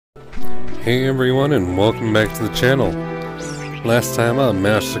Hey everyone, and welcome back to the channel. Last time on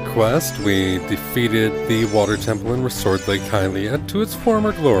Master Quest, we defeated the Water Temple and restored Lake Hylia to its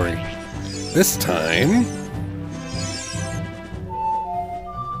former glory. This time...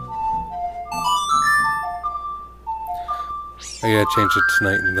 I gotta change it to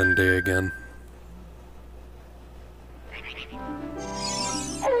night and then day again.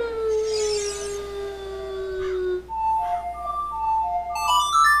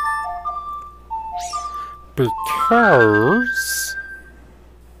 Because...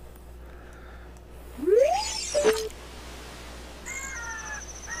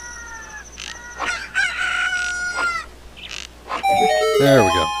 There we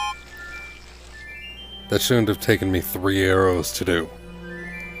go. That shouldn't have taken me 3 arrows to do.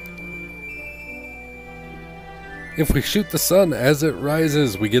 If we shoot the sun as it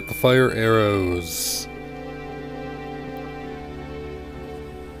rises, we get the fire arrows.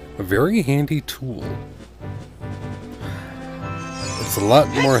 A very handy tool. It's a lot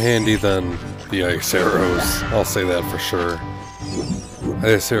more handy than the ice arrows, I'll say that for sure.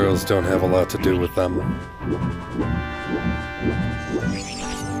 Ice arrows don't have a lot to do with them.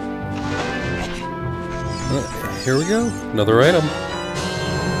 Here we go, another item.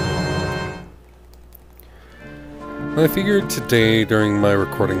 I figured today during my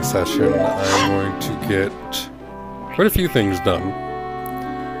recording session I'm going to get quite a few things done.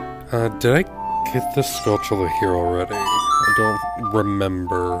 Did I get the Sculpture here already? I don't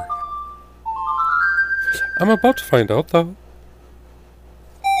remember. I'm about to find out though.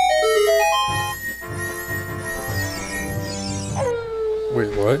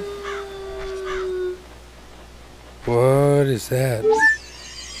 Wait, what? What is that?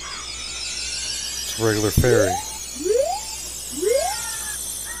 It's a regular fairy.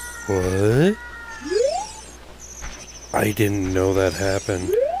 What? I didn't know that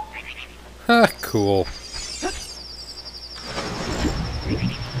happened. Ha, cool.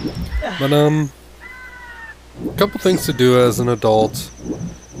 But, a couple things to do as an adult,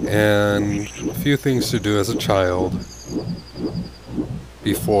 and a few things to do as a child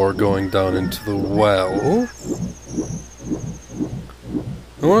before going down into the well.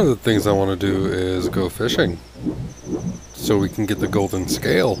 And one of the things I want to do is go fishing, so we can get the golden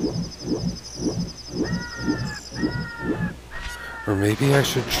scale. Or maybe I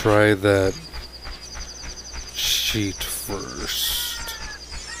should try that sheet first.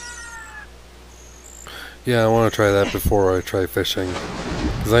 Yeah, I want to try that before I try fishing.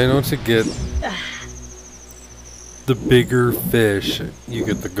 Because I know to get the bigger fish, you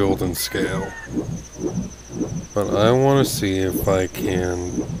get the golden scale. But I want to see if I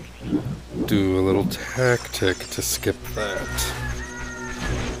can do a little tactic to skip that.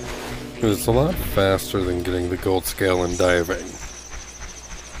 It's a lot faster than getting the gold scale and diving.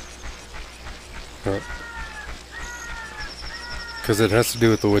 Because it has to do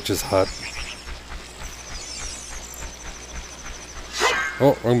with the witch's hut.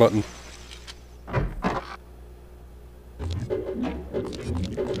 Oh, wrong button.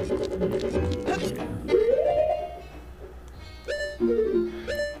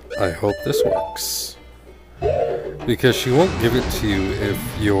 I hope this works. Because she won't give it to you if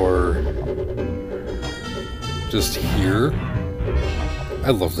you're just here. I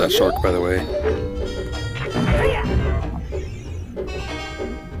love that shark, by the way.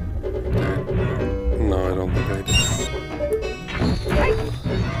 No, I don't think I did.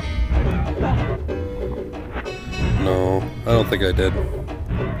 No, I don't think I did.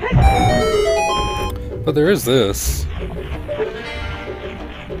 But there is this.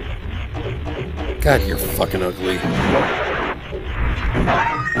 God, you're fucking ugly.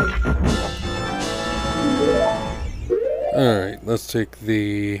 Alright, let's take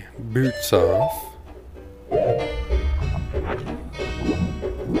the boots off.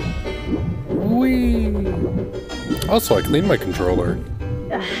 Whee! Also, I cleaned my controller.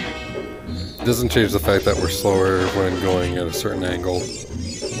 It doesn't change the fact that we're slower when going at a certain angle.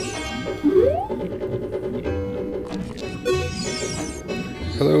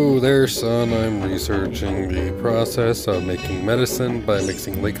 Hello there, son. I'm researching the process of making medicine by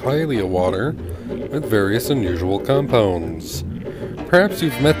mixing Lake Hylia water with various unusual compounds. Perhaps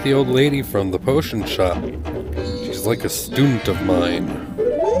you've met the old lady from the potion shop. She's like a student of mine.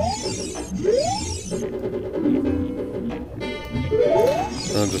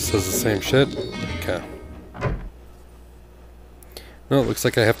 Oh, it just says the same shit? Okay. No, it looks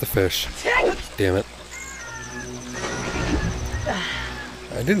like I have to fish. Damn it.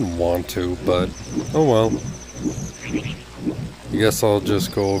 I didn't want to, but oh well. I guess I'll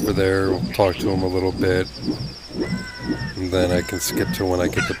just go over there, talk to him a little bit, and And then I can skip to when I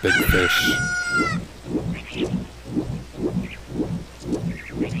get the big fish.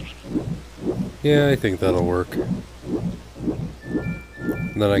 Yeah, I think that'll work.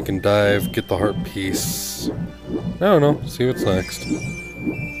 And then I can dive, get the heart piece. I don't know, see what's next.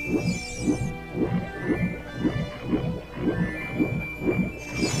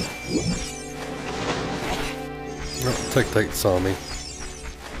 Oh, Tight saw me.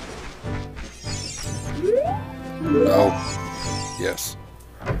 No. Yes.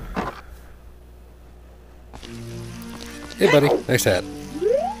 Hey buddy, nice hat.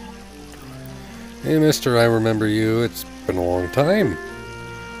 Hey mister, I remember you. It's been a long time.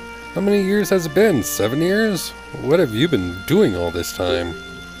 How many years has it been? 7 years? What have you been doing all this time?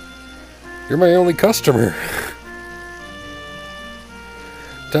 You're my only customer.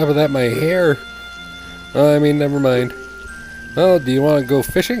 Top of that, my hair. I mean, never mind. Oh, do you want to go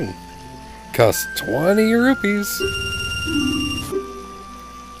fishing? Costs 20 rupees.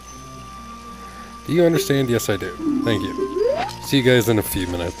 Do you understand? Yes, I do. Thank you. See you guys in a few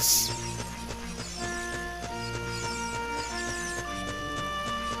minutes.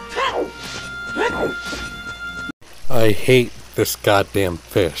 I hate this goddamn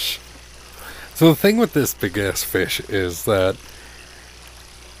fish. So the thing with this big ass fish is that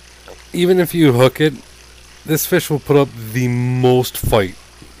even if you hook it, this fish will put up the most fight.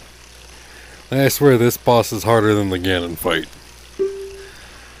 I swear this boss is harder than the Ganon fight.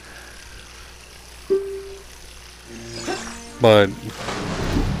 But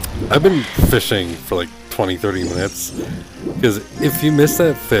I've been fishing for like 20-30 minutes, because if you miss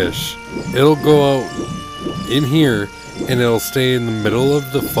that fish, it'll go out in here and it'll stay in the middle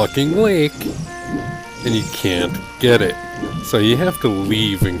of the fucking lake and you can't get it. So you have to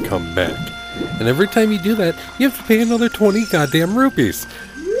leave and come back. And every time you do that, you have to pay another 20 goddamn rupees.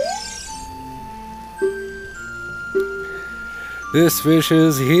 This fish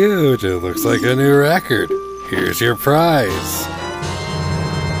is huge. It looks like a new record. Here's your prize.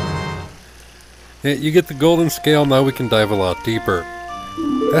 Yeah, you get the golden scale. Now we can dive a lot deeper.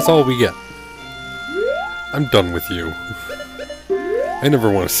 That's all we get. I'm done with you. I never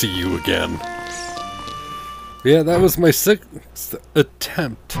want to see you again. Yeah, that was my 6th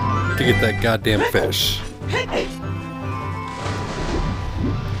attempt to get that goddamn fish.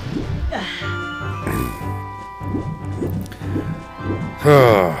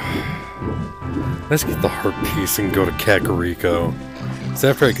 Let's get the heart piece and go to Kakariko. So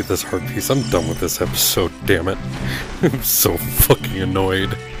after I get this heart piece, I'm done with this episode, damn it. I'm so fucking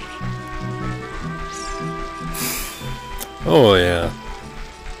annoyed. Oh yeah.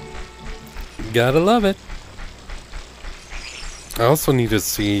 Gotta love it. I also need to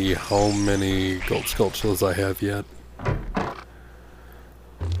see how many gold sculptures I have yet. I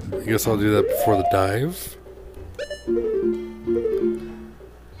guess I'll do that before the dive.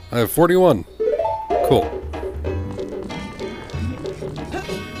 I have 41. Cool.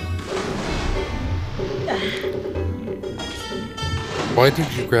 Why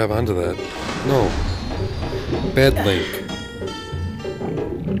did you grab onto that? No. Bad link.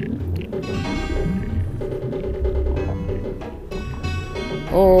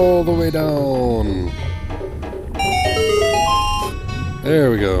 All the way down.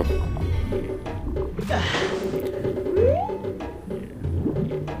 There we go.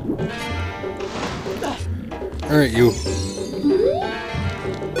 Alright, you.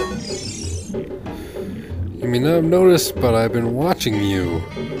 You may not have noticed, but I've been watching you.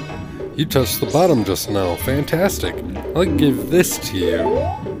 You touched the bottom just now. Fantastic. I'll give this to you.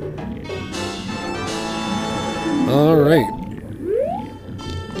 Alright.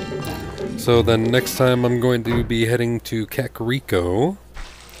 So then next time I'm going to be heading to Kakariko.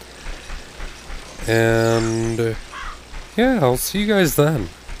 And yeah, I'll see you guys then.